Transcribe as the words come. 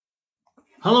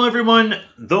Hello, everyone.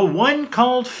 The one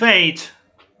called Fate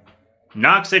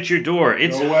knocks at your door.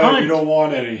 It's no way, Hunt. we don't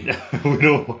want any.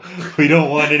 we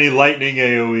don't want any lightning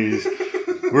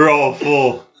AoEs. We're all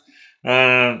full.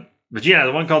 But yeah,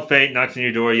 the one called Fate knocks on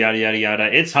your door. Yada yada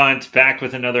yada. It's Hunt back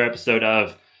with another episode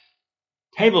of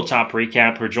Tabletop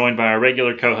Recap. We're joined by our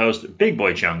regular co-host, Big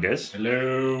Boy Chungus.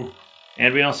 Hello.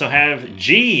 And we also have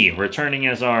G returning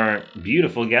as our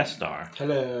beautiful guest star.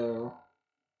 Hello.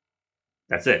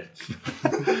 That's it.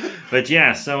 But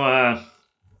yeah, so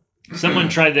someone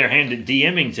tried their hand at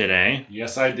DMing today.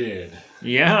 Yes, I did.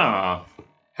 Yeah.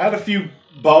 Had a few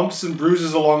bumps and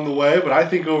bruises along the way, but I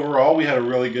think overall we had a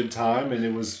really good time and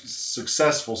it was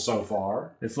successful so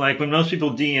far. It's like when most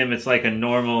people DM, it's like a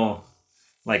normal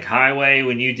highway.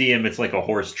 When you DM, it's like a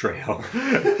horse trail.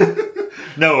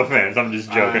 No offense, I'm just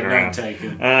joking around. None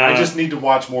taken. I just need to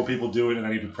watch more people do it and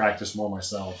I need to practice more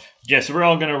myself. Yeah, so we're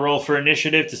all going to roll for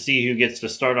initiative to see who gets to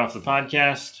start off the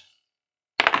podcast.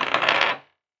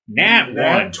 Nat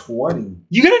 1. 20.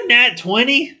 You got a Nat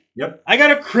 20? Yep. I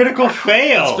got a critical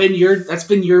fail. That's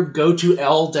been your go-to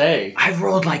L day. I've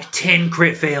rolled like 10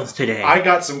 crit fails today. I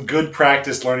got some good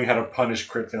practice learning how to punish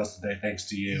crit fails today, thanks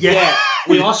to you. Yeah.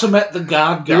 We also met the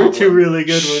God There were Goblin. two really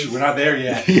good ones. We're not there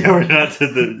yet. Yeah,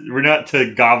 we're not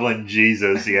to Goblin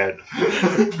Jesus yet.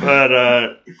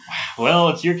 But well,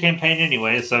 it's your campaign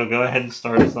anyway, so go ahead and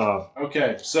start us off.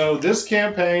 Okay, so this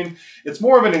campaign, it's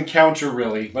more of an encounter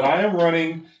really, but I am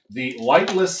running the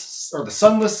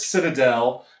Sunless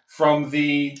Citadel from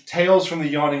the Tales from the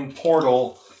Yawning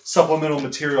Portal supplemental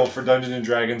material for Dungeons &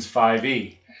 Dragons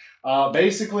 5e.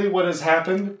 Basically what has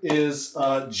happened is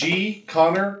G,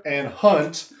 Connor, and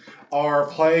Hunt are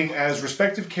playing as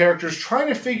respective characters trying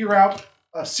to figure out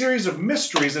a series of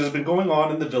mysteries that has been going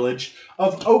on in the village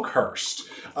of Oakhurst.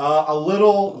 A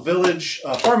little village,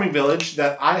 farming village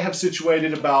that I have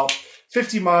situated about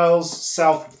 50 miles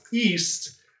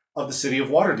southeast of the city of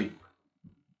Waterdeep.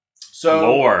 So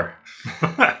Lore.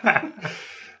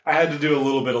 I had to do a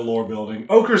little bit of lore building.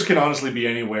 Oakhurst can honestly be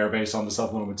anywhere based on the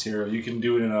supplemental material. You can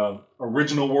do it in a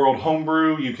original world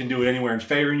homebrew. You can do it anywhere in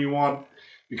Faerun you want.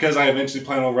 Because I eventually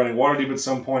plan on running Waterdeep at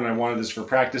some point and I wanted this for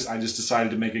practice, I just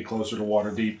decided to make it closer to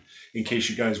Waterdeep in case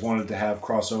you guys wanted to have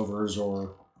crossovers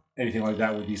or anything like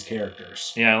that with these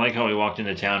characters. Yeah, I like how we walked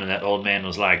into town and that old man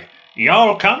was like,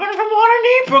 "Y'all coming from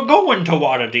Waterdeep or going to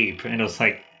Waterdeep?" And it was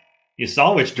like, you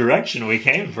saw which direction we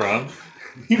came from.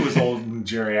 He was old and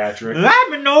geriatric.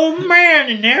 I'm an old man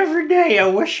and every day I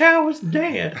wish I was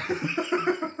dead.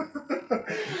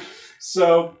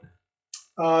 So,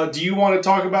 do you want to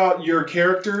talk about your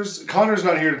characters? Connor's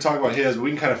not here to talk about his, but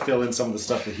we can kind of fill in some of the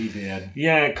stuff that he did.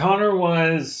 Yeah, Connor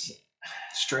was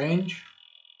Strange.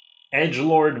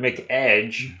 Edgelord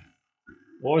McEdge.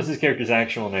 What was his character's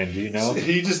actual name? Do you know?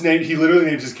 He literally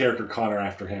named his character Connor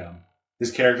after him. His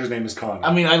character's name is Connor.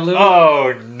 I mean, I literally...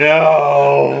 Oh,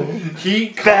 no.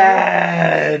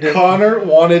 Bad. Connor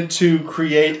wanted to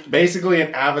create basically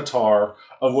an avatar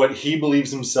of what he believes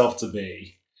himself to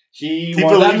be.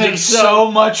 That makes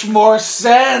so much more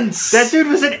sense. That dude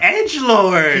was an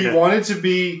edgelord. He wanted to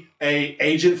be an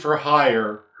agent for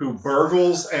hire who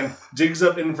burgles and digs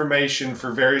up information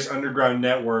for various underground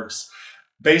networks,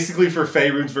 basically for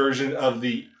Faerun's version of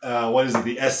the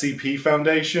the SCP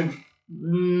Foundation.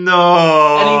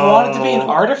 No. And he wanted to be an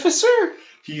artificer?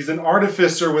 He's an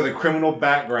artificer with a criminal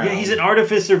background. Yeah, he's an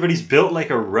artificer, but he's built like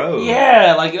a rogue.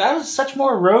 Yeah, like that was such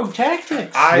more rogue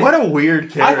tactics. What a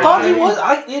weird character. I thought he was.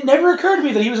 It never occurred to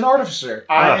me that he was an artificer.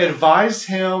 I advised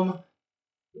him.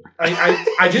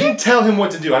 I didn't tell him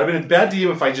what to do. I'd have been a bad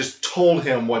DM if I just told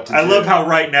him what to do. I love how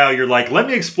right now you're like, let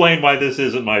me explain why this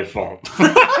isn't my fault.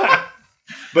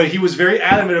 But he was very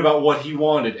adamant about what he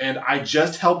wanted, and I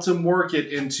just helped him work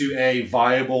it into a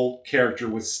viable character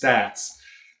with stats.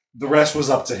 The rest was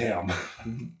up to him.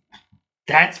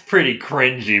 That's pretty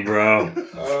cringy, bro.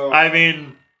 I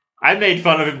mean, I made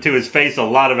fun of him to his face a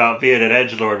lot about being an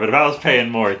edgelord, but if I was paying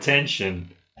more attention...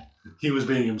 He was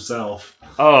being himself.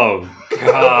 Oh,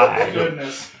 God.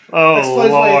 Goodness. Oh,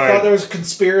 Explains Lord. why he thought there was a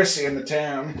conspiracy in the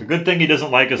town. A good thing he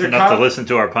doesn't like us enough to listen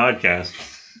to our podcast.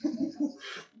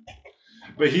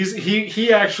 But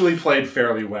he actually played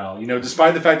fairly well. You know,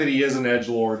 despite the fact that he is an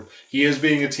edgelord, he is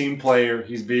being a team player.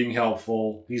 He's being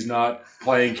helpful. He's not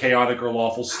playing chaotic or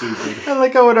lawful stupid. I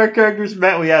like how when our characters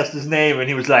met, we asked his name, and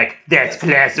he was like, "That's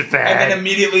classified." And then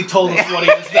immediately told us what he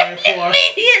was there for.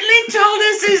 Immediately told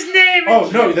us his name.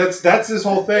 Oh no, that's his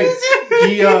whole thing.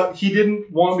 He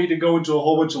didn't want me to go into a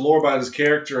whole bunch of lore about his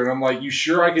character, and I'm like, "You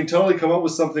sure? I can totally come up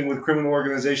with something with criminal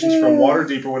organizations from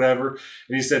Waterdeep or whatever."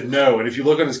 And he said no. And if you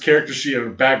look on his character sheet in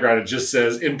the background, it just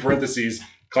says in parentheses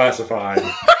classified.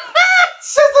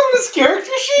 Says that on his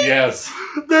character sheet? Yes.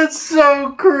 That's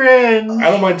so cringe. I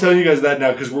don't mind telling you guys that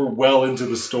now because we're well into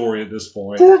the story at this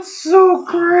point. That's so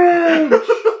cringe.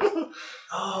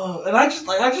 Oh, and I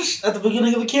just at the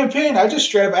beginning of the campaign, I just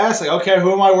straight up asked, like, okay,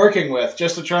 who am I working with?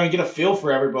 Just to try and get a feel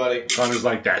for everybody. Connor's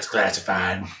like, that's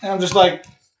classified. And I'm just like,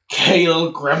 okay, you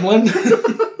little gremlin.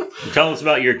 Tell us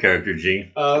about your character,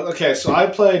 G. Okay, so I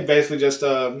played basically just,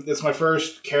 it's my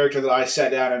first character that I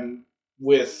sat down and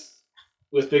with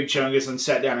Big Chungus and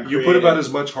sat down and created. You put about as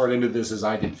much heart into this as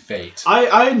I did Fate.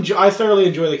 I thoroughly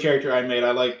enjoy the character I made.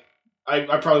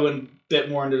 I probably went a bit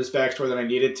more into this backstory than I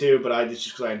needed to, but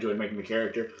just because I enjoyed making the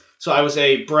character. So I was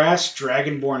a brass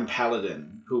dragonborn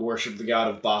paladin who worshipped the god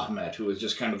of Bahamut, who was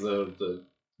just kind of the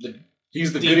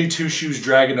He's the goody two-shoes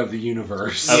dragon of the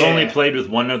universe. I've only played with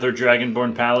one other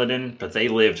Dragonborn Paladin, but they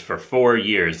lived for 4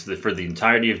 years for the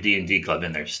entirety of D&D Club,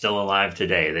 and they're still alive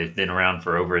today. They've been around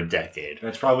for over a decade.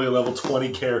 That's probably a level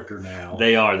 20 character now.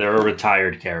 They are. They're a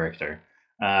retired character.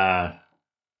 I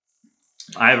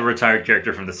have a retired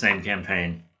character from the same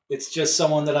campaign. It's just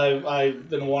someone that I've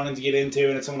been wanting to get into,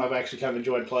 and it's someone I've actually kind of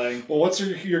enjoyed playing. Well, what's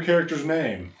your character's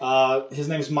name? His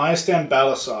name is Myastan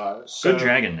Balasar. Good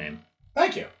dragon name.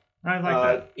 Thank you. I like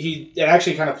that. It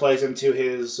actually kind of plays into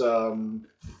his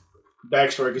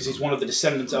backstory because he's one of the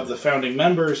descendants of the founding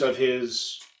members of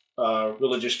his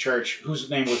religious church, whose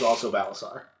name was also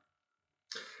Balasar.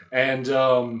 And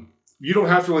you don't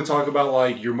have to really talk about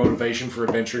like your motivation for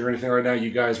adventuring or anything right now. You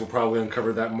guys will probably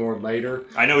uncover that more later.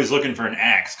 I know he's looking for an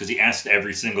axe because he asked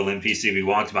every single NPC we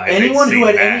walked by. Anyone who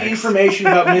had any information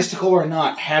about mystical or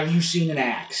not, have you seen an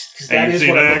axe? Because that is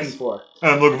what I'm looking for.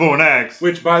 I'm looking for an axe.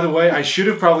 Which, by the way, I should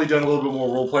have probably done a little bit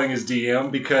more role-playing as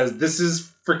DM because this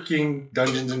is freaking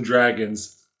Dungeons &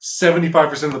 Dragons.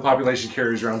 75% of the population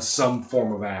carries around some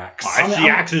form of axe. I see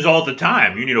axes all the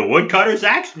time. You need a woodcutter's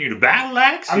axe? You need a battle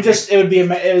axe? It would be,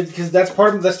 because that's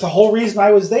the whole reason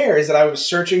I was there, is that I was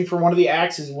searching for one of the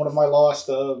axes in one of my lost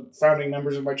founding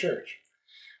members of my church.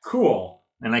 Cool.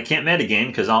 And I can't metagame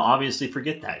because I'll obviously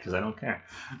forget that because I don't care.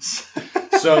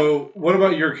 So, what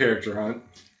about your character, Hunt?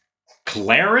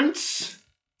 Clarence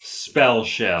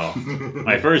Spellshell.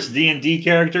 My first D&D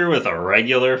character with a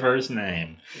regular first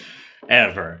name.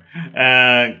 Ever.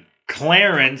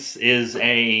 Clarence is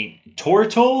a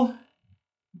Tortle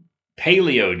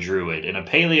paleo druid, and a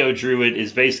paleo druid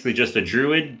is basically just a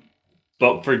druid,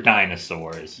 but for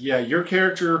dinosaurs. Yeah, your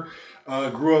character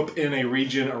grew up in a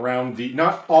region around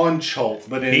not on Chult,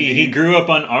 but in he grew up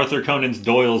on Arthur Conan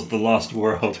Doyle's The Lost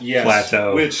World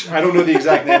plateau. Which, I don't know the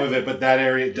exact name of it, but that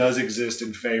area does exist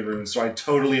in Faerun, so I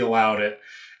totally allowed it.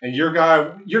 And your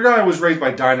guy was raised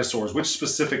by dinosaurs. Which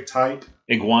specific type?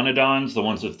 Iguanodons, the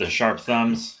ones with the sharp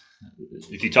thumbs.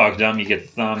 If you talk dumb, you get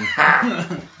the thumb.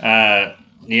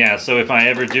 Yeah, so if I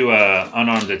ever do a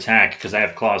unarmed attack, because I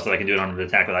have claws that I can do an unarmed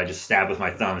attack with, I just stab with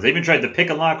my thumbs. I even tried to pick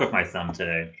a lock with my thumb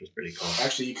today, which was pretty cool.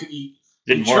 Actually,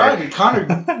 Didn't you work. tried, and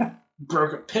Connor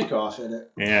broke a pick off in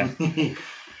it. Yeah.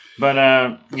 But,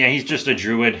 yeah, he's just a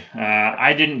druid.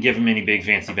 I didn't give him any big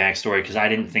fancy backstory, because I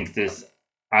didn't think this...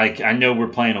 I know we're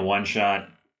playing a one-shot,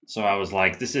 so I was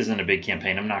like, this isn't a big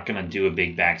campaign. I'm not going to do a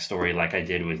big backstory like I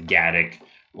did with Gaddock,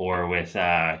 or with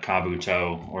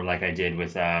Kabuto, or like I did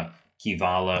with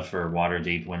Kivala for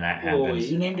Waterdeep when that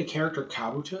happens. You named a character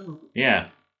Kabuto? Yeah,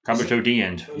 Kabuto D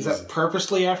end. Is that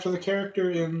purposely after the character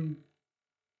in...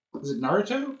 Is it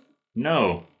Naruto?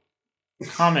 No.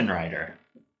 Kamen Rider.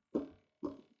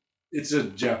 It's a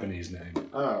Japanese name.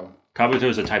 Oh. Kabuto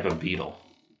is a type of beetle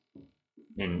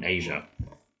in Asia.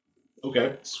 Okay.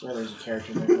 I swear there's a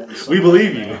character there. We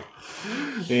believe you.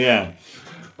 Yeah.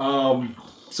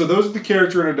 So those are the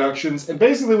character introductions, and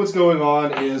basically what's going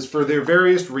on is, for their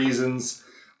various reasons,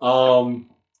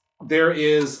 there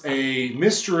is a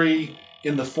mystery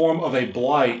in the form of a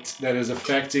blight that is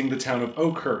affecting the town of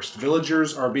Oakhurst.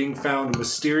 Villagers are being found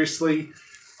mysteriously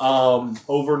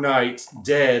overnight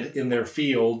dead in their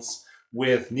fields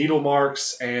with needle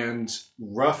marks and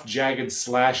rough, jagged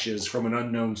slashes from an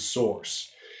unknown source.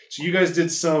 So you guys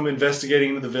did some investigating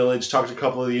into the village, talked to a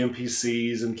couple of the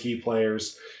NPCs and key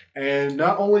players, and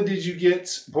not only did you get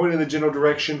pointed in the general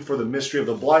direction for the mystery of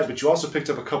the blight, but you also picked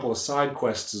up a couple of side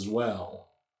quests as well.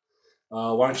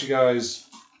 Why don't you guys...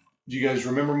 Do you guys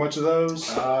remember much of those?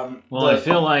 Well, I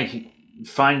feel like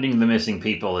finding the missing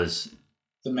people is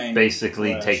the main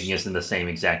basically quest. taking us in the same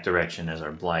exact direction as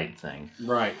our blight thing.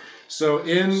 Right.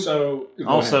 So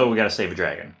also, we got to save a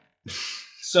dragon.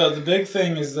 So the big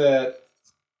thing is that,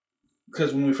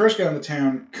 because when we first got into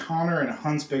town, Connor and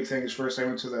Hunt's big thing is first I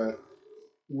went to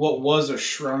what was a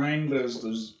shrine, but it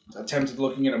was attempted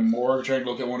looking at a morgue, trying to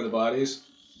look at one of the bodies.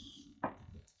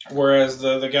 Whereas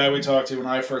the guy we talked to when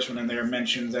I first went in there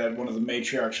mentioned that one of the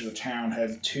matriarchs of the town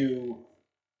had two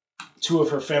 2 of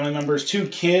her family members, 2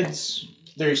 kids.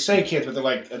 They say kids, but they're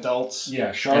like adults.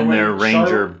 Yeah, Charwin. And their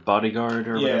ranger bodyguard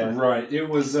or whatever. Right. It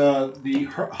was the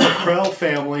Hukrell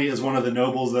family is one of the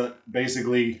nobles that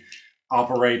basically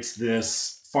operates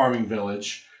this farming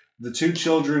village. The 2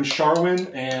 children,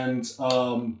 Charwin and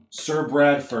Sir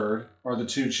Bradford, are the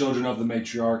 2 children of the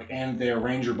matriarch, and their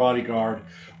ranger bodyguard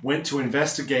went to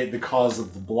investigate the cause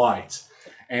of the blight.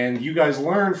 And you guys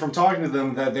learned from talking to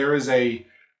them that there is a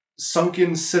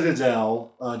sunken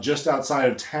citadel just outside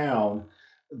of town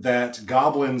that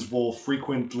goblins will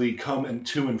frequently come and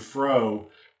to and fro,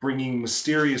 bringing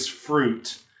mysterious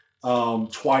fruit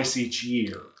twice each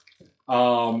year.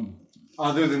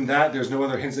 Other than that, there's no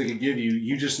other hints they could give you.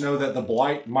 You just know that the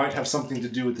blight might have something to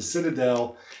do with the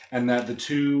Citadel, and that the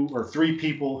 2 or 3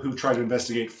 people who tried to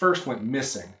investigate first went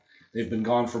missing. They've been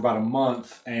gone for about a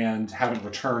month and haven't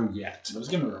returned yet. I was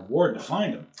given a reward to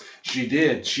find them. She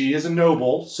did. She is a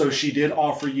noble, so she did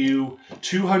offer you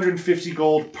 250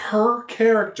 gold per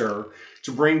character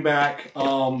to bring back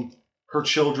her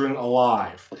children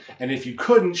alive. And if you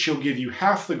couldn't, she'll give you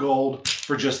half the gold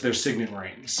for just their signet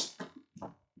rings.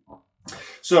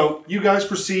 So you guys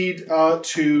proceed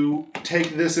to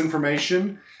take this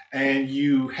information and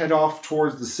you head off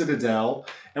towards the Citadel.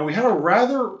 And we had a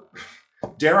rather,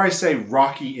 dare I say,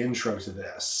 rocky intro to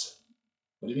this.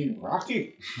 What do you mean,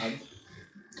 rocky?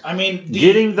 I mean...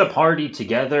 Getting the party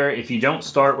together, if you don't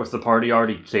start with the party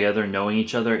already together knowing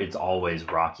each other, it's always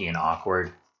rocky and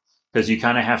awkward. Because you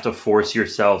kind of have to force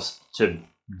yourselves to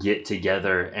get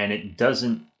together, and it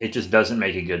just doesn't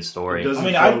make a good story. It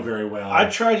doesn't flow very well. I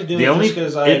tried to do it just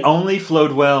because it only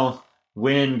flowed well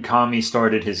when Kami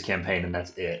started his campaign, and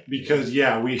that's it. Because,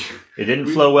 it didn't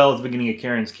flow well at the beginning of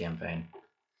Karen's campaign.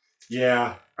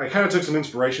 Yeah, I kind of took some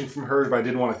inspiration from hers, but I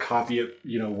didn't want to copy it,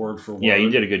 word for word. Yeah, you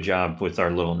did a good job with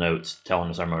our little notes telling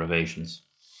us our motivations.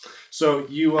 So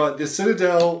the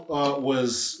Citadel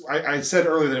was, I said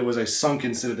earlier that it was a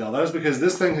sunken Citadel. That is because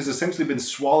this thing has essentially been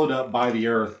swallowed up by the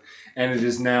earth, and it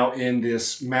is now in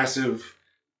this massive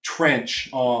trench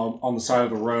on the side of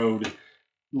the road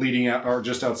leading out, or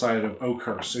just outside of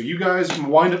Oakhurst. So you guys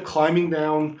wind up climbing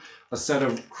down a set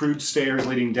of crude stairs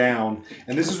leading down,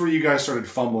 and this is where you guys started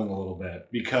fumbling a little bit,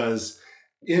 because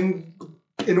in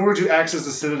order to access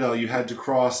the Citadel, you had to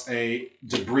cross a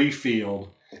debris field.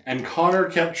 And Connor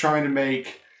kept trying to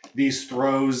make these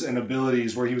throws and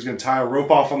abilities where he was going to tie a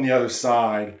rope off on the other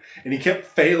side, and he kept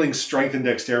failing strength and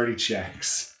dexterity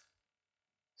checks.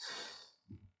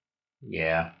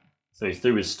 Yeah. So he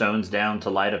threw his stones down to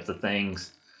light up the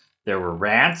things. There were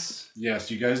rats.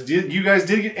 Yes, you guys did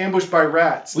get ambushed by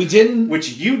rats. We didn't.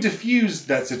 Which you diffused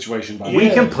that situation by. We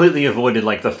completely avoided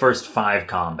like the first 5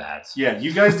 combats. Yeah,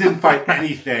 you guys didn't fight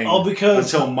anything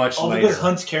until much later. Because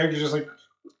Hunt's character just like...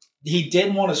 He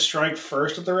didn't want to strike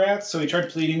first at the rats, so he tried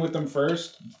pleading with them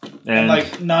first. And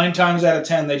like 9 times out of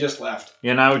 10, they just left.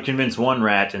 Yeah, and I would convince one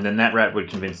rat, and then that rat would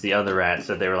convince the other rats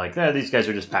that they were like, these guys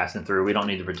are just passing through. We don't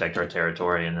need to protect our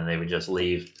territory. And then they would just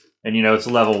leave. And, it's a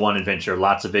level 1 adventure.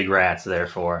 Lots of big rats,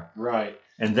 therefore. Right.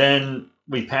 And then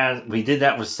we did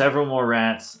that with several more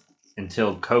rats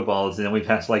until kobolds. And then we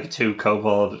passed like 2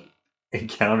 kobold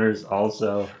encounters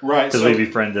also, right? Because we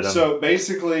befriended them. So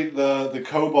basically, the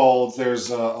kobolds, there's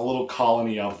a little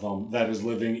colony of them that is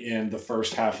living in the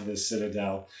first half of this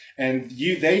Citadel, and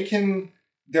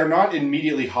they're not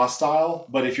immediately hostile,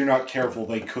 but if you're not careful,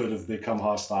 they could have become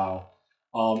hostile.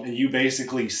 And you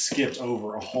basically skipped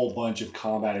over a whole bunch of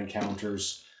combat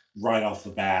encounters right off the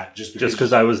bat, just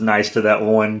because I was nice to that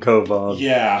one kobold.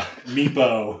 Yeah,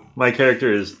 Meepo. My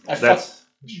character is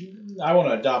I want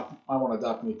to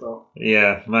adopt Meepo.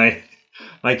 Yeah, my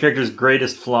character's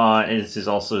greatest flaw is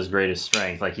also his greatest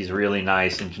strength. Like, he's really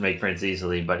nice and can make friends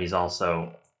easily, but he's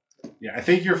also... Yeah, I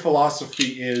think your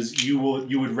philosophy is you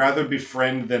would rather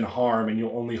befriend than harm, and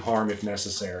you'll only harm if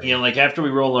necessary. Yeah, like after we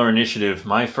roll our initiative,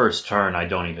 my first turn, I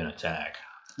don't even attack.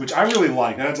 Which I really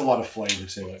like. That adds a lot of flavor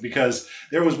to it. Because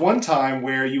there was one time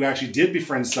where you actually did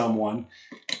befriend someone,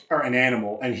 or an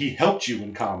animal, and he helped you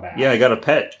in combat. Yeah, I got a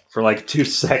pet for like 2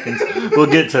 seconds. We'll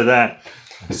get to that.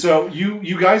 So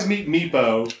you guys meet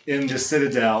Meepo in the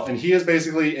Citadel, and he is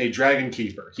basically a dragon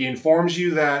keeper. He informs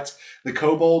you that the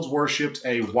kobolds worshipped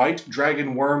a white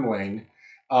dragon wormling,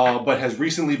 but has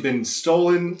recently been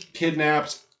stolen,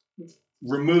 kidnapped,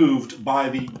 removed by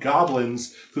the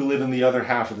goblins who live in the other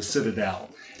half of the Citadel.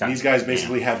 And these guys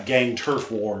basically have gang turf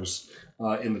wars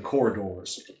in the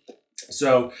corridors.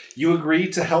 So you agree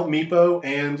to help Meepo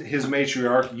and his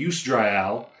matriarch,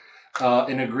 Yusdrael,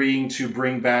 in agreeing to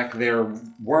bring back their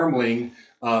wormling,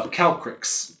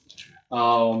 Calcrix.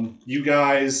 You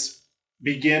guys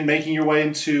begin making your way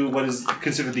into what is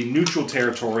considered the neutral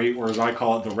territory, or as I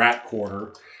call it, the rat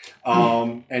quarter.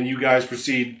 And you guys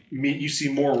proceed. You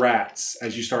see more rats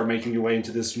as you start making your way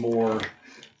into this more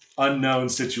unknown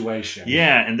situation.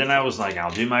 Yeah, and then I was like, I'll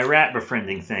do my rat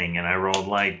befriending thing, and I rolled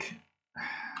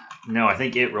no, I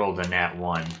think it rolled a nat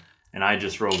 1, and I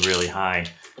just rolled really high,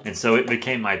 and so it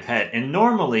became my pet. And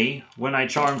normally, when I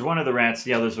charmed one of the rats,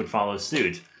 the others would follow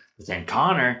suit. But then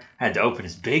Connor had to open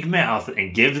his big mouth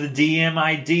and give the DM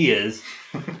ideas.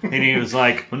 And he was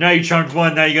like, well, now you charmed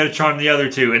one, now you got to charm the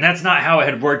other two. And that's not how it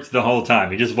had worked the whole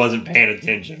time. He just wasn't paying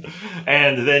attention.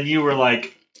 And then you were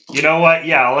like, you know what?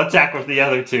 Yeah, I'll attack with the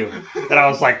other two. And I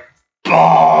was like,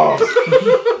 balls!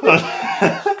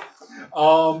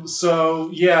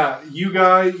 So yeah, you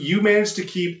managed to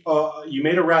keep, you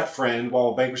made a rat friend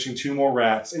while vanquishing 2 more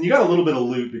rats, and you got a little bit of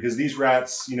loot because these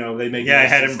rats, they make. Yeah, I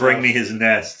had him bring me his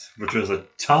nest, which was a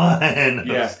ton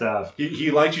of stuff.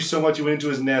 He liked you so much, you went into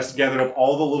his nest, gathered up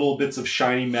all the little bits of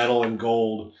shiny metal and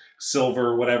gold,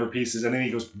 silver, whatever pieces, and then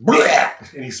he goes,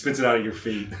 bleh, and he spits it out at your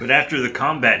feet. But after the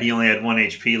combat, he only had 1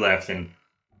 HP left, and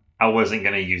I wasn't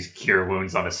going to use Cure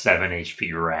Wounds on a 7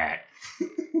 HP rat.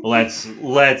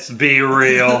 Let's be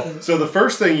real. So the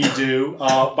first thing you do,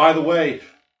 by the way,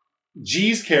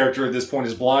 G's character at this point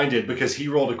is blinded because he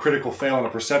rolled a critical fail on a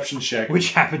perception check.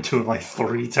 Which happened to him like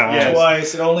 3 times. Yes.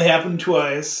 Twice. It only happened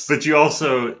twice. But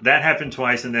that happened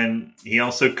twice, and then he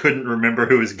also couldn't remember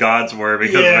who his gods were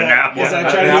because of a nat 1. Yes, I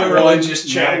tried to do a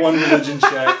religious check. Nat 1 religion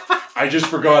check. I just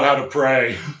forgot how to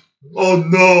pray. Oh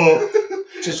no.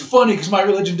 Which is funny because my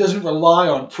religion doesn't rely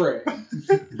on prayer.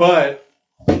 But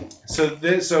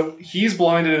so he's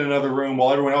blinded in another room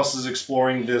while everyone else is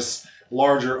exploring this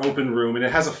larger open room, and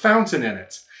it has a fountain in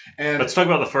it. And let's talk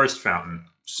about the first fountain.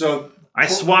 So I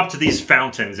swapped these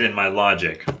fountains in my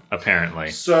logic,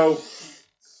 apparently. So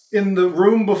in the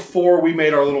room before we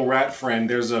made our little rat friend,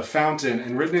 there's a fountain,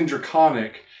 and written in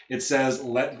Draconic, it says,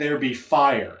 "Let there be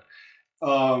fire."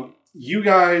 You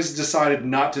guys decided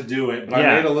not to do it, but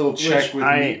I made a little check with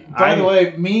me. By the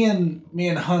way, me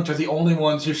and Hunt are the only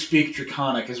ones who speak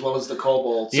Draconic as well as the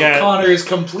Kobold. So Connor is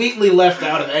completely left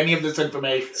out of any of this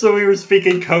information. So we were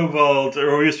speaking Kobold,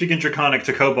 or we were speaking Draconic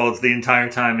to Kobolds the entire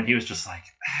time, and he was just like,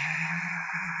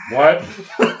 "What?"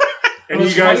 Any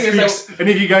of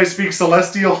you guys speak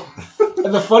Celestial?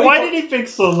 And the funny Why did he pick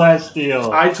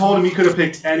Celestial? I told him he could have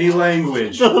picked any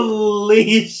language. The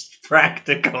least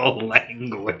practical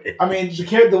language. I mean,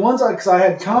 the ones because I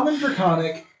had Common,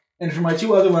 Draconic, and for my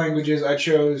 2 other languages, I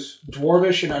chose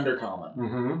Dwarvish and Undercommon.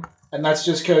 Mm-hmm. And that's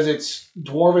just because it's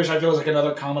Dwarvish. I feel is like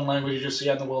another common language you just see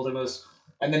out in the wilderness,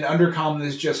 and then Undercommon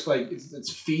is just like it's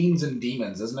fiends and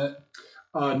demons, isn't it?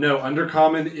 No,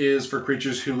 Undercommon is for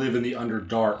creatures who live in the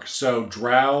Underdark. So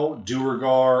Drow,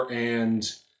 Duergar, and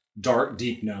Dark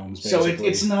Deep Gnomes, basically. So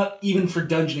it's not even for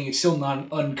dungeoning. It's still not an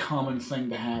uncommon thing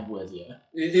to have with you.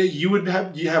 You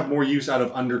have more use out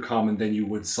of Undercommon than you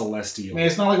would Celestial. I mean,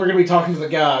 it's not like we're going to be talking to the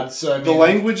gods. So the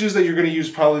languages that you're going to use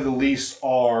probably the least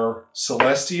are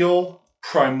Celestial,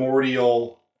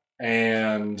 Primordial,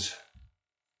 and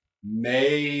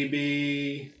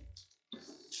maybe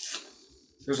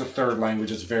there's a third language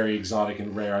that's very exotic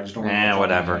and rare. I just don't know.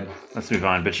 Whatever. Let's move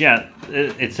on. But yeah,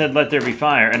 it said let there be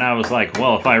fire, and I was like,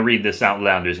 well, if I read this out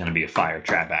loud, there's going to be a fire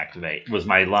trap activate, was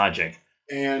my logic.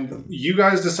 And you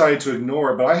guys decided to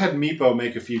ignore it, but I had Meepo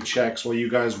make a few checks while you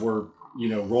guys were,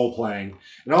 role-playing.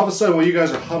 And all of a sudden, while you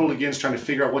guys are huddled against trying to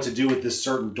figure out what to do with this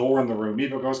certain door in the room,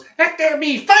 Meepo goes, let there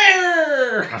be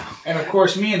fire! And of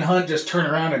course, me and Hunt just turn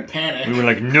around and panic. We were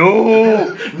like,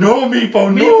 no! No, Meepo,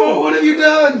 no! Meepo, what have you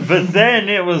done? But then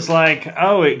it was like,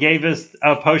 it gave us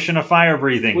a potion of fire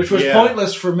breathing. Which was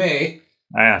pointless for me.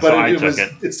 Yeah, so I took it.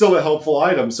 It's still a helpful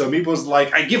item. So Meepo's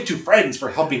like, I give to friends for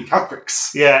helping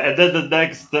Calcrix. Yeah, and then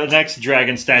the next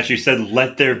dragon statue said,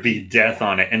 let there be death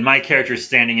on it. And my character's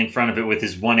standing in front of it with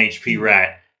his 1 HP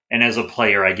rat. And as a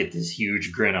player, I get this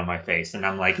huge grin on my face. And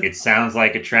I'm like, it sounds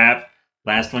like a trap.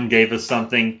 Last one gave us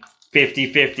something.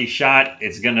 50-50 shot.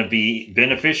 It's going to be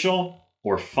beneficial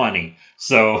or funny.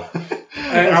 So,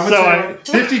 I would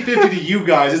say 50-50 to you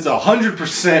guys. It's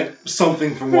 100%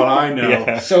 something from what I know.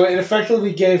 Yeah. So it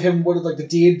effectively gave him the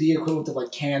D&D equivalent of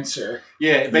like cancer.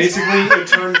 Yeah, basically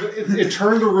it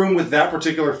turned the room with that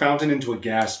particular fountain into a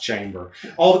gas chamber.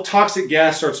 All the toxic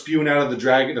gas starts spewing out of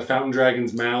the fountain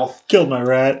dragon's mouth. Killed my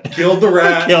rat. Killed the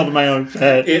rat. Killed my own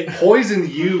pet. It poisoned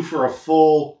you for a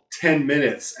full 10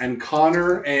 minutes, and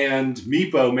Connor and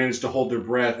Meepo managed to hold their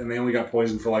breath, and they only got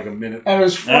poisoned for like a minute. And it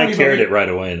was funny. I carried it right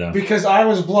away, though. Because I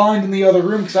was blind in the other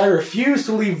room, because I refused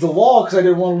to leave the wall, because I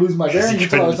didn't want to lose my bearings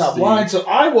until I was not blind, so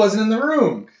I wasn't in the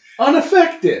room.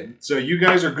 Unaffected. So you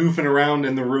guys are goofing around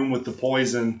in the room with the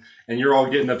poison, and you're all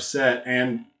getting upset.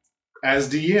 And as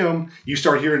DM, you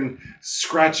start hearing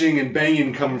scratching and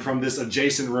banging coming from this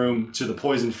adjacent room to the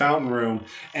poison fountain room.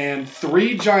 And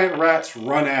 3 giant rats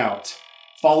run out,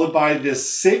 followed by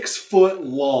this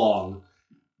 6-foot-long,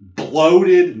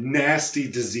 bloated,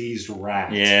 nasty, diseased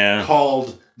rat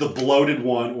called the Bloated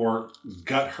One or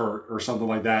Gut Hurt or something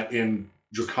like that in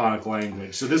Draconic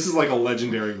language. So this is like a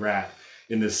legendary rat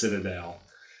in this Citadel.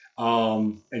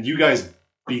 And you guys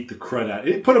beat the crud out.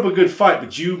 It put up a good fight,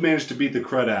 but you managed to beat the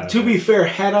crud out of it. To be fair,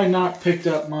 had I not picked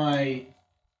up my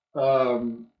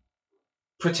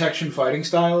protection fighting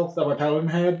style that my paladin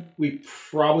had, we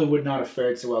probably would not have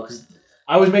fared so well, because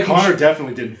I was making Connor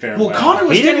definitely didn't fare well. Well, Connor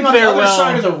was standing on the other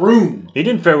side of the room. He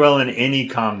didn't fare well in any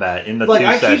combat in the 2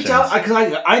 sessions.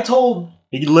 I told...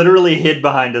 He literally hid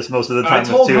behind us most of the time with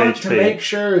 2 HP. I told Hunt to make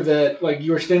sure that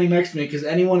you were standing next to me, because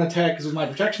anyone attacked, because with my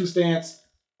protection stance,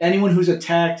 anyone who's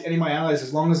attacked any of my allies,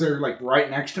 as long as they're right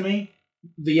next to me,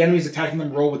 the enemies attacking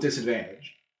them roll with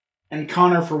disadvantage. And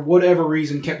Connor, for whatever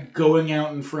reason, kept going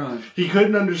out in front. He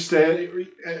couldn't understand.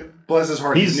 Bless his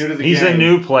heart. He's new to the game. He's a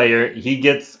new player. He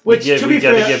gets... Which, to be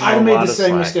fair, I've made the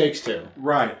same mistakes too.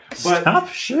 Right. But stop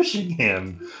shushing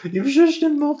him. You've shushed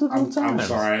him multiple times. I'm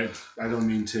sorry. I don't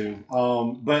mean to.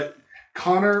 But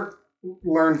Connor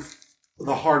learned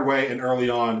the hard way and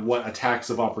early on what attacks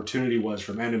of opportunity was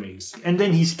from enemies. And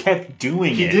then he's kept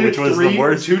doing it, which was the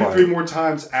worst 2 part. to 3 more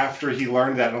times after he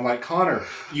learned that. And I'm like, Connor,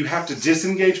 you have to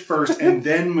disengage first and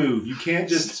then move. You can't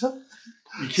just...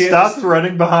 Stop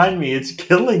running behind me. It's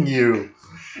killing you.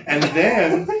 And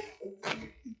then...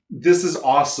 This is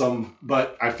awesome,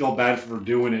 but I feel bad for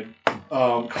doing it.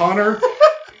 Connor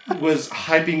was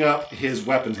hyping up his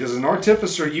weapons, because as an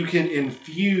artificer, you can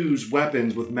infuse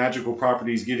weapons with magical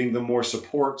properties, giving them more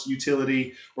support,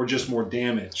 utility, or just more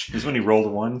damage. This is when he rolled a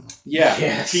 1? Yeah.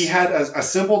 Yes. He had a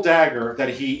simple dagger that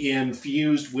he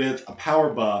infused with a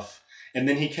power buff, and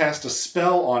then he cast a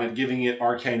spell on it, giving it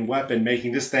arcane weapon,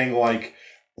 making this thing like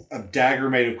a dagger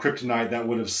made of kryptonite that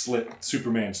would have slit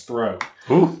Superman's throat.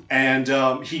 Ooh. And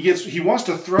he wants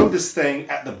to throw this thing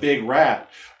at the big rat,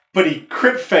 but he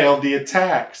crit failed the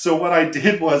attack. So what I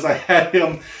did was I had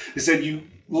him, he said, you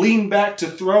lean back to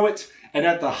throw it, and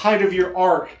at the height of your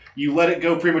arc, you let it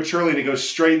go prematurely and it goes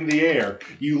straight in the air.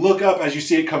 You look up as you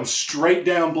see it come straight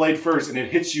down blade first, and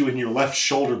it hits you in your left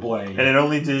shoulder blade. And it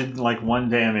only did 1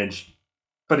 damage,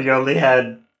 but he only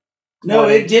had... No,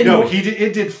 it did. No,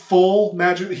 it did full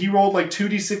magic. He rolled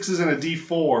 2d6s and a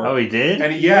d4. Oh, he did?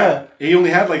 And he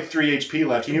only had 3 HP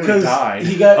left. He nearly died.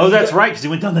 That's right, because he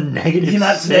went down to negative. He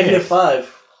went to negative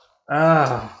 5.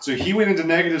 Ah. So he went into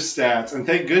negative stats, and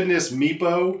thank goodness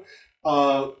Meepo,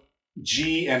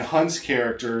 G, and Hunt's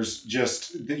characters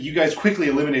you guys quickly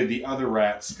eliminated the other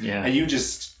rats. Yeah. And you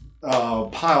just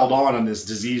piled on this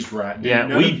diseased rat.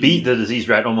 Yeah, we beat the diseased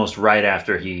rat almost right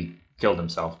after he killed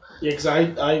himself. Yeah, because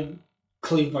I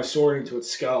cleaved my sword into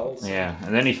its skull. Yeah,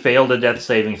 and then he failed a death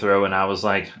saving throw, and I was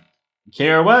like,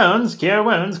 Cure wounds,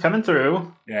 coming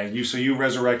through. Yeah, you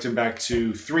resurrect him back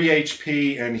to 3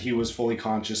 HP, and he was fully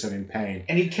conscious and in pain.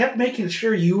 And he kept making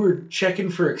sure you were checking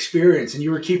for experience, and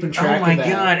you were keeping track of that. Oh my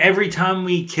god, every time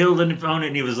we killed an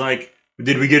opponent, he was like,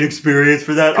 did we get experience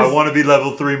for that? I want to be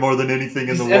level 3 more than anything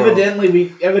in the world.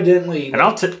 Evidently... And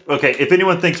okay, if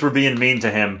anyone thinks we're being mean to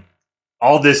him,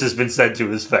 all this has been said to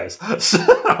his face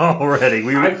already.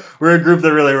 We're a group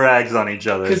that really rags on each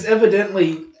other. Because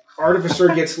evidently, Artificer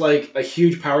gets a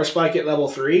huge power spike at level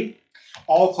 3.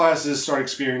 All classes start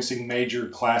experiencing major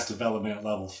class development at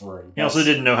level 3. He also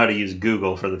didn't know how to use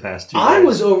Google for the past 2 I days.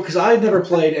 was over because I had never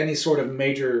played any sort of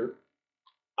major.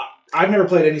 I've never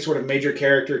played any sort of major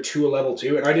character to a level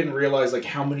 2, and I didn't realize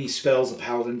how many spells a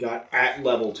paladin got at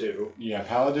level 2. Yeah,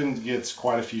 paladin gets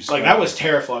quite a few spells. That was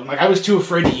terrifying. I was too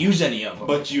afraid to use any of them.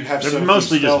 But you have They're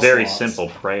mostly just very simple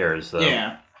prayers, though.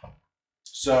 Yeah.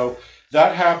 So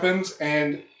that happened,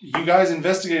 and you guys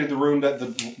investigated the room that the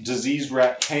diseased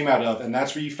rat came out of, and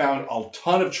that's where you found a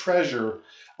ton of treasure,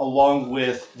 along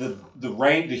with the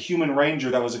human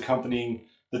ranger that was accompanying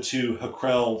the 2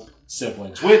 Hakrel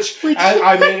siblings. Which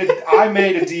I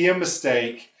made a DM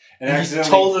mistake and accidentally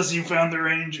told us you found the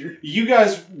ranger. You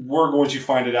guys were going to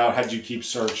find it out had you keep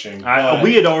searching.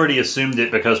 We had already assumed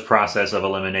it because process of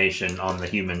elimination on the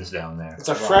humans down there. It's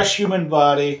a fresh human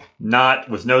body.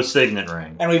 With no signet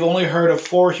ring. And we've only heard of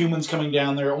 4 humans coming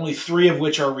down there, only 3 of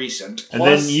which are recent. And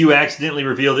then you accidentally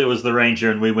revealed it was the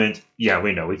ranger, and we went, yeah,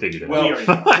 we know, we figured it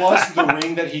out. Plus the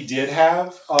ring that he did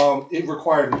have, it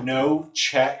required no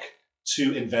check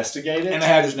to investigate it. And it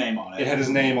had his name on it. It had his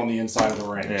name on the inside of the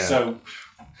ring. Yeah. So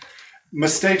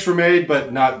Mistakes were made,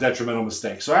 but not detrimental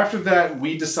mistakes. So after that,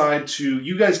 we decide to...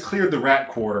 You guys cleared the rat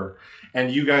quarter, and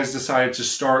you guys decided to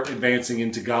start advancing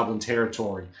into goblin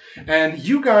territory. And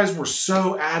you guys were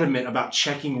so adamant about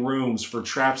checking rooms for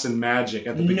traps and magic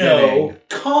at the beginning. No,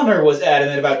 Connor was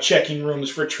adamant about checking rooms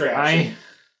for traps.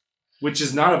 Which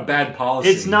is not a bad policy.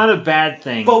 It's not a bad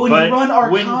thing. But when you run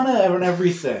Arcana and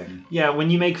everything... Yeah, when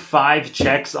you make 5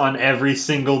 checks on every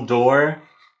single door...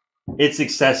 It's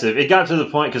excessive. It got to the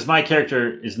point, because my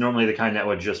character is normally the kind that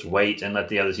would just wait and let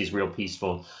the others, he's real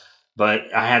peaceful.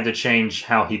 But I had to change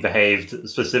how he behaved,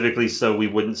 specifically so we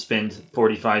wouldn't spend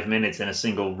 45 minutes in a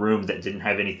single room that didn't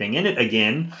have anything in it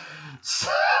again.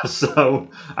 So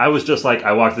I was just like,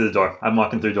 I walk through the door. I'm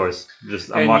walking through doors.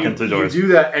 I'm walking through doors. You do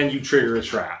that and you trigger a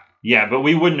trap. Yeah, but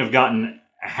we wouldn't have gotten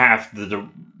half the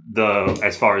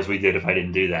as far as we did if I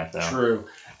didn't do that, though. True.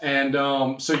 And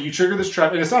so you trigger this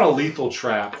trap, and it's not a lethal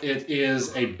trap. It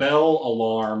is a bell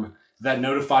alarm that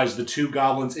notifies the 2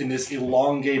 goblins in this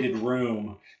elongated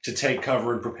room to take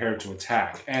cover and prepare to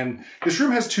attack. And this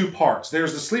room has 2 parts.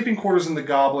 There's the sleeping quarters in the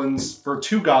goblins for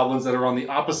 2 goblins that are on the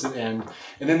opposite end,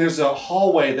 and then there's a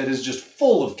hallway that is just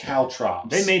full of caltrops.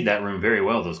 They made that room very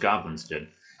well, those goblins did.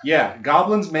 Yeah,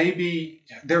 goblins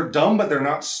they're dumb, but they're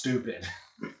not stupid.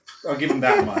 I'll give them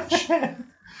that much.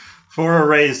 For a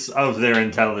race of their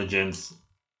intelligence,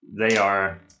 they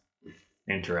are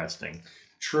interesting.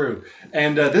 True.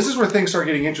 And this is where things start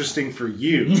getting interesting for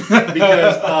you.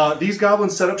 Because these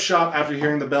goblins set up shop after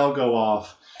hearing the bell go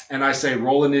off. And I say,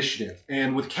 roll initiative.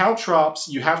 And with caltrops,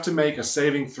 you have to make a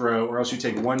saving throw, or else you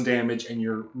take 1 damage and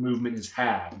your movement is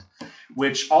halved.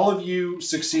 Which all of you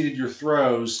succeeded your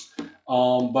throws,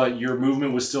 but your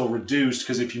movement was still reduced,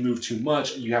 because if you move too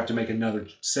much, you have to make another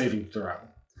saving throw.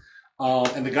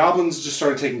 And the goblins just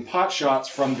started taking pot shots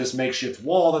from this makeshift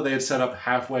wall that they had set up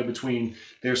halfway between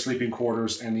their sleeping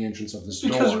quarters and the entrance of this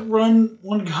door. Because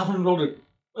one goblin rolled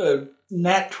a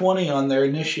nat 20 on their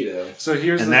initiative. So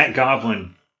that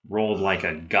goblin rolled like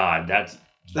a god.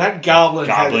 That goblin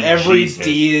had every Jesus.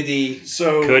 deity.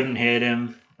 So couldn't hit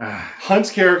him.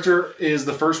 Hunt's character is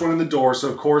the first one in the door, so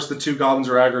of course the 2 goblins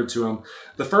are aggroed to him.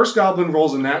 The first goblin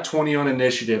rolls a nat 20 on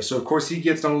initiative, so of course he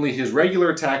gets not only his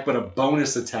regular attack, but a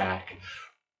bonus attack,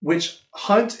 which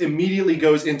Hunt immediately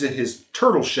goes into his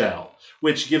turtle shell,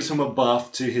 which gives him a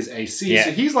buff to his AC. Yeah.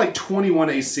 So he's like 21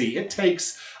 AC. It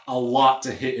takes a lot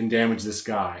to hit and damage this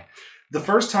guy. The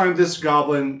first time the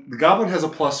goblin has a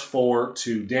 +4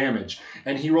 to damage,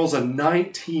 and he rolls a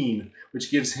 19, which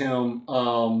gives him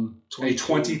a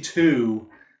 22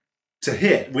 to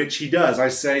hit, which he does. I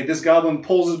say, this goblin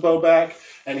pulls his bow back,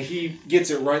 and he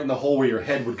gets it right in the hole where your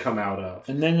head would come out of.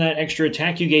 And then that extra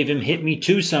attack you gave him hit me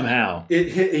too somehow.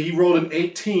 He rolled an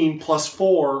 18 plus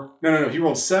 4. No. He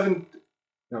rolled 7.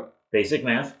 No. Basic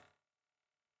math.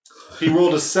 He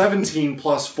rolled a 17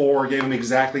 plus 4, gave him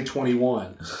exactly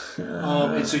 21.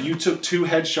 And so you took 2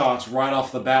 headshots right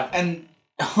off the bat. And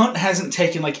Hunt hasn't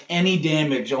taken like any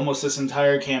damage almost this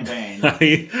entire campaign.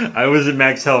 I was at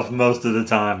max health most of the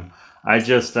time. I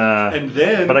just and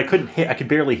then, but I couldn't hit. I could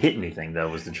barely hit anything though.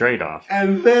 Was the trade-off.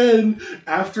 And then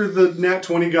after the nat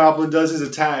 20 goblin does his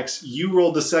attacks, you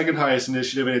rolled the second highest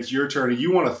initiative, and it's your turn. And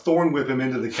you want to thorn whip him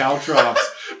into the caltrops,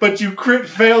 but you crit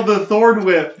failed the thorn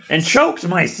whip and choked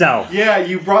myself. Yeah,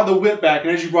 you brought the whip back, and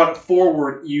as you brought it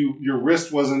forward, your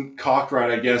wrist wasn't cocked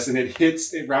right, I guess, and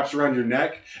it wraps around your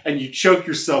neck, and you choke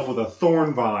yourself with a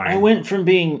thorn vine. I went from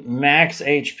being max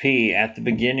HP at the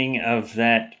beginning of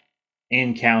that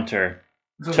encounter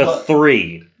to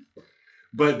 3.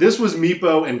 But this was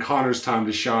Meepo and Connor's time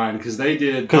to shine, because they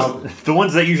did... Because the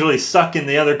ones that usually suck in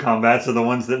the other combats are the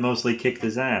ones that mostly kicked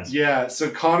his ass. Yeah, so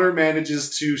Connor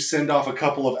manages to send off a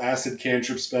couple of acid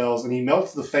cantrip spells, and he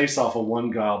melts the face off of one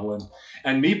goblin.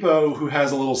 And Meepo, who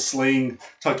has a little sling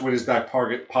tucked away in his back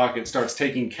pocket, starts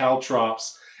taking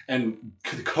caltrops, and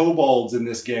the kobolds in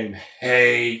this game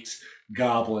hate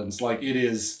goblins. Like, it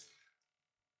is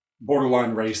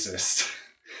borderline racist.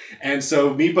 And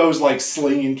so Meepo's like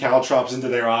slinging caltrops into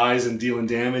their eyes and dealing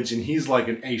damage, and he's like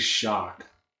an ace shock.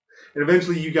 And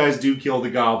eventually you guys do kill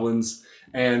the goblins,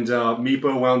 and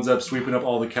Meepo winds up sweeping up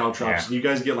all the caltrops, and you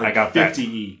guys get like 50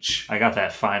 each. I got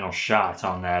that final shot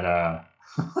on that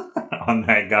on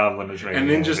that goblin. And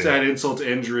then just to add insult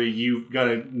to injury, you got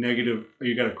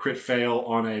a crit fail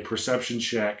on a perception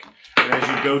check. And as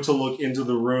you go to look into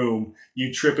the room,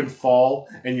 you trip and fall,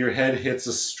 and your head hits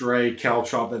a stray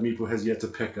caltrop that Meepo has yet to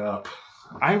pick up.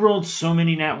 I rolled so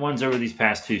many nat 1s over these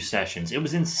past 2 sessions. It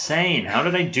was insane. How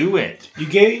did I do it? You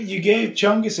gave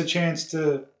Chungus a chance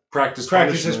to practice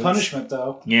his punishment,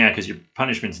 though. Yeah, because your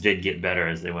punishments did get better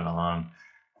as they went along.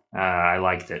 I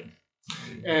liked it.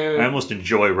 And I almost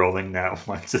enjoy rolling that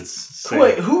once it's safe.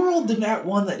 Wait, who rolled the nat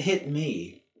 1 that hit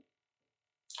me?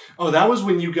 oh, that was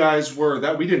when you guys were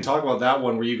that we didn't talk about that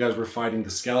one where you guys were fighting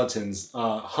the skeletons.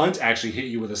 Hunt actually hit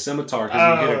you with a scimitar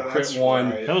because you hit a crit that's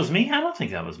one. right. That was me? I don't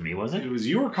think that was me, was it? It was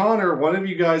you or Connor. One of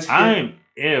you guys hit.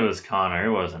 It was Connor.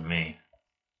 It wasn't me.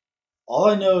 All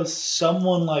I know is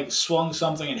someone like swung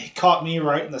something and he caught me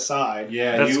right in the side.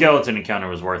 Yeah, That skeleton encounter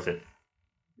was worth it.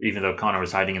 Even though Connor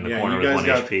was hiding in the corner with 1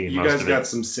 HP. You guys got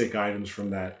some sick items from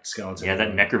that skeleton. Yeah,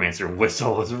 that necromancer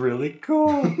whistle was really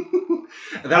cool.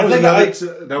 that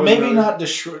was maybe not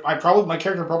destroy. My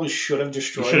character probably should have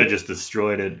destroyed. You should have just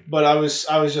destroyed it. But I was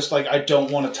just like, I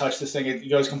don't want to touch this thing. It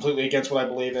goes completely against what I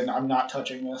believe in. I'm not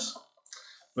touching this.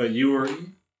 But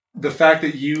the fact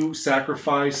that you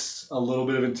sacrificed a little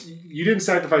bit of you didn't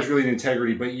sacrifice really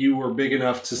integrity, but you were big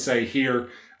enough to say, here,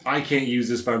 I can't use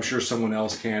this, but I'm sure someone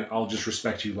else can. I'll just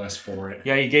respect you less for it.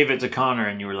 Yeah, you gave it to Connor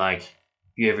and you were like,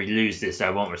 if you ever lose this,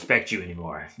 I won't respect you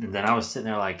anymore. And then I was sitting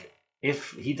there like,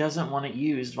 if he doesn't want it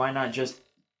used, why not just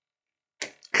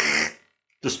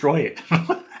destroy it?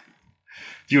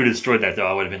 If you would have destroyed that, though,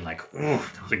 I would have been like, ooh,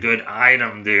 that was a good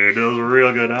item, dude. That was a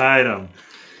real good item.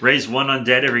 Raise 1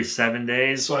 undead every 7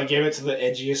 days. So I gave it to the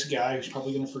edgiest guy who's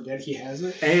probably going to forget he has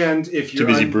it. And if you're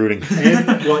too busy brooding, and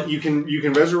well, you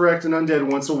can resurrect an undead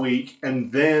once a week,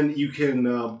 and then you can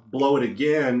blow it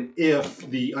again if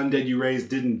the undead you raised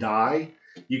didn't die.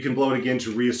 You can blow it again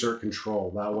to reassert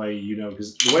control. That way,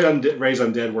 because the way raise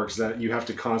undead works is that you have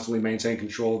to constantly maintain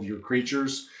control of your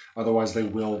creatures, otherwise they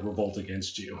will revolt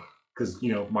against you because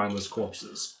mindless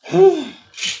corpses.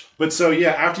 But so,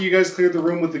 yeah, after you guys cleared the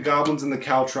room with the goblins and the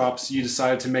caltrops, you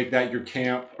decided to make that your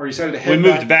camp, or you decided to head We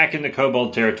moved back into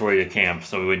kobold territory to camp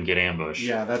so we wouldn't get ambushed.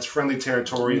 Yeah, that's friendly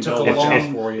territory. Took a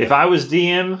long- for you. If I was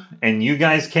DM and you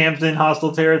guys camped in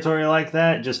hostile territory like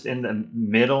that, just in the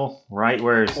middle, right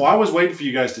where it's... Well, I was waiting for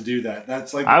you guys to do that.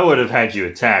 That's like... I would have had you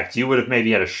attacked. You would have maybe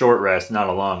had a short rest, not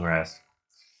a long rest.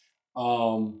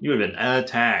 You would have been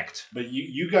attacked. But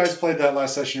you guys played that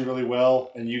last session really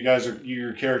well, and your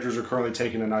characters are currently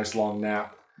taking a nice long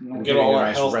nap. We'll get all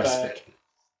our health back.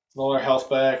 All our health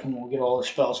back, and we'll get all our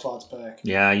spell slots back.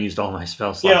 Yeah, I used all my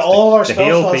spell slots. Yeah, all our to spell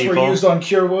heal slots people. were used on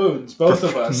cure wounds, both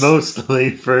of us. Mostly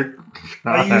for...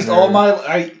 I used all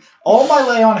my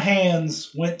lay on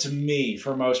hands went to me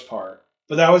for most part,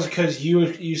 but that was because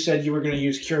you said you were going to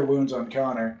use cure wounds on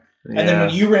Connor. And then when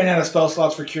you ran out of spell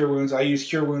slots for Cure Wounds, I used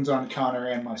Cure Wounds on Connor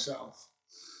and myself.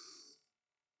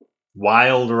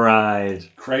 Wild ride.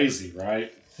 Crazy,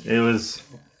 right? It was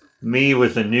me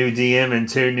with a new DM and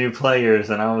 2 new players,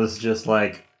 and I was just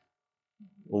like,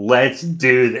 let's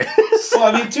do this.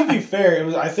 Well, I mean, to be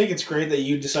fair, I think it's great that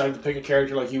you decided to pick a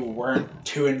character like you weren't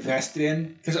too invested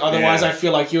in, because otherwise I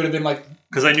feel like you would have been like...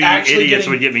 Because I knew you idiots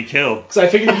would get me killed. Because I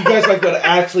figured you guys would have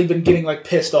actually been getting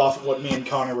pissed off at what me and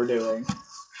Connor were doing.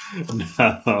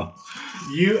 No.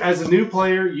 You, as a new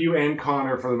player, you and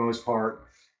Connor, for the most part,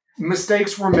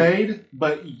 mistakes were made,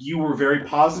 but you were very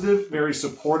positive, very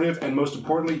supportive, and most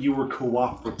importantly, you were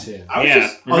cooperative.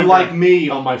 Unlike me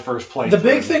on my first playthrough. The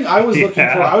big thing I was looking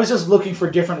for, I was just looking for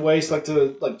different ways,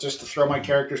 just to throw my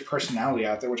character's personality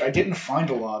out there, which I didn't find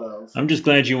a lot of. I'm just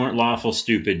glad you weren't lawful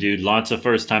stupid, dude. Lots of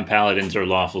first-time paladins are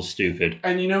lawful stupid.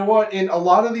 And you know what? In a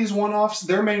lot of these one-offs,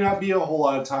 there may not be a whole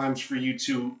lot of times for you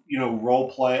to, role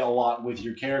play a lot with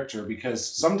your character, because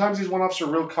sometimes these one-offs are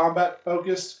real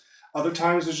combat-focused. Other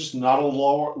times, there's just not a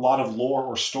lot of lore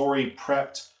or story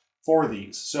prepped for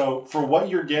these. So, for what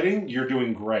you're getting, you're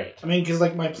doing great. I mean, because,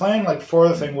 my plan, for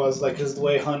the thing was, because the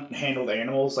way Hunt handled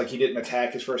animals, he didn't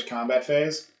attack his first combat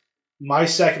phase. My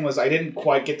second was I didn't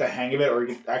quite get the hang of it or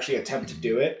actually attempt to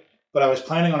do it. But I was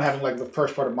planning on having, the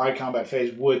first part of my combat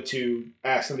phase would to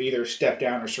ask them to either step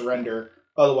down or surrender.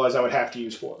 Otherwise, I would have to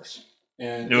use force.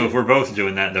 And if we're both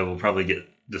doing that, though, we'll probably get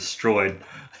destroyed.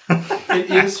 It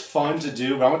is fun to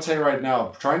do, but I'm going to tell you right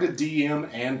now, trying to DM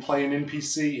and play an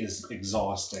NPC is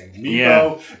exhausting.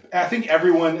 Meepo, I think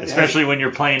everyone... Especially when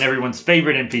you're playing everyone's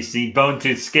favorite NPC,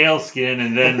 Bonetooth Scaleskin,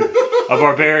 and then a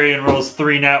barbarian rolls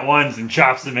 3 nat 1s and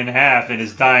chops them in half, and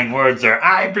his dying words are,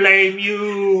 I blame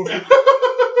you!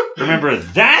 Remember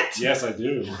that? Yes, I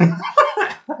do.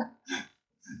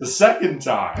 The second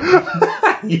time.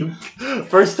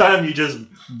 First time you just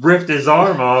ripped his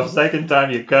arm off. Second time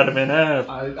you cut him in half.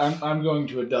 I'm going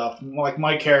to adopt.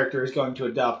 My character is going to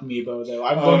adopt Meebo, though.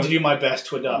 I'm going to do my best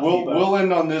to adopt Meebo. We'll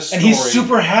end on this story. And he's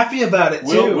super happy about it,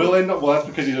 too. We'll end up... Well, that's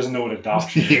because he doesn't know what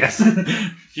adoption is.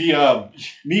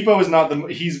 Meepo is not the...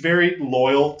 He's very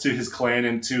loyal to his clan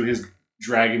and to his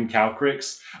dragon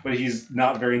Calcrix, but he's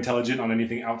not very intelligent on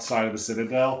anything outside of the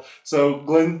Citadel. So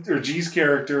Glenn or G's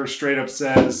character straight up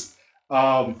says,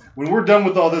 when we're done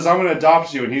with all this, I'm going to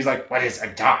adopt you. And he's like, what is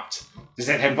adopt? Does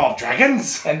it involve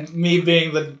dragons? And me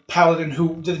being the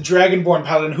dragonborn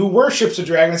paladin who worships a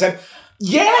dragon, I said,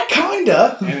 yeah,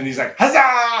 kinda. And then he's like, huzzah!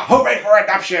 Hooray for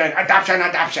adoption! Adoption!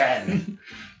 Adoption!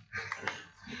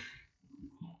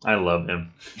 I love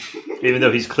him. Even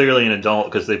though he's clearly an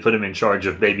adult because they put him in charge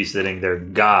of babysitting their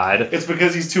god. It's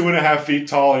because he's 2.5 feet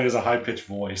tall and he has a high-pitched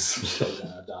voice. So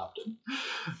gonna adopt him.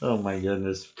 Oh my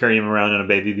goodness. Carry him around in a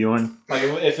baby Bjorn. Like,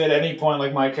 if at any point,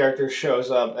 like, my character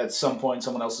shows up at some point in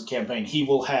someone else's campaign, he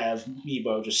will have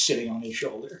Meebo just sitting on his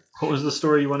shoulder. What was the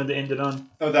story you wanted to end it on?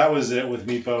 Oh, that was it with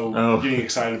Meepo getting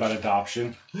excited about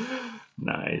adoption.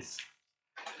 Nice.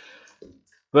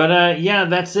 But, yeah,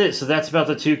 that's it. So that's about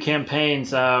the 2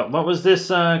 campaigns. What was this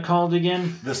called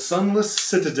again? The Sunless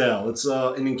Citadel. It's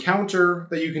an encounter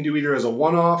that you can do either as a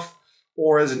one-off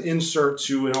or as an insert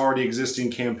to an already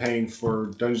existing campaign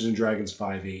for Dungeons & Dragons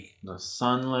 5e. The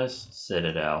Sunless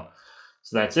Citadel.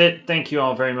 So that's it. Thank you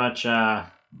all very much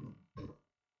for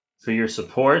your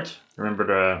support. Remember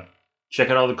to check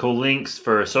out all the cool links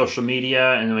for social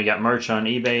media, and then we got merch on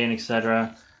eBay and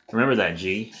etc. Remember that,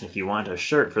 G. If you want a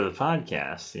shirt for the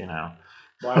podcast, you know.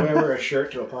 Why would I wear a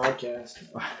shirt to a podcast?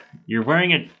 You're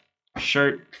wearing a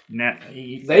shirt now.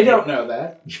 They don't know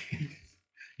that.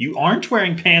 You aren't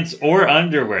wearing pants or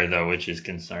underwear, though, which is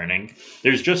concerning.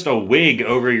 There's just a wig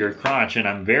over your crotch, and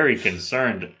I'm very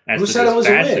concerned as Who to said it this was a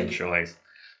fashion wig? choice.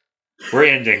 We're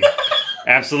ending.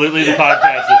 Absolutely, the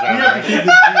podcast is We have to over. keep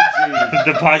this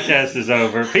PG. The podcast is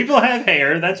over. People have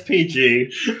hair. That's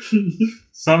PG.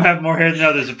 Some have more hair than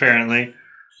others, apparently.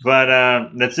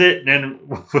 But that's it. And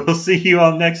we'll see you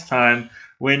all next time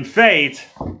when fate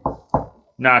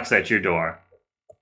knocks at your door.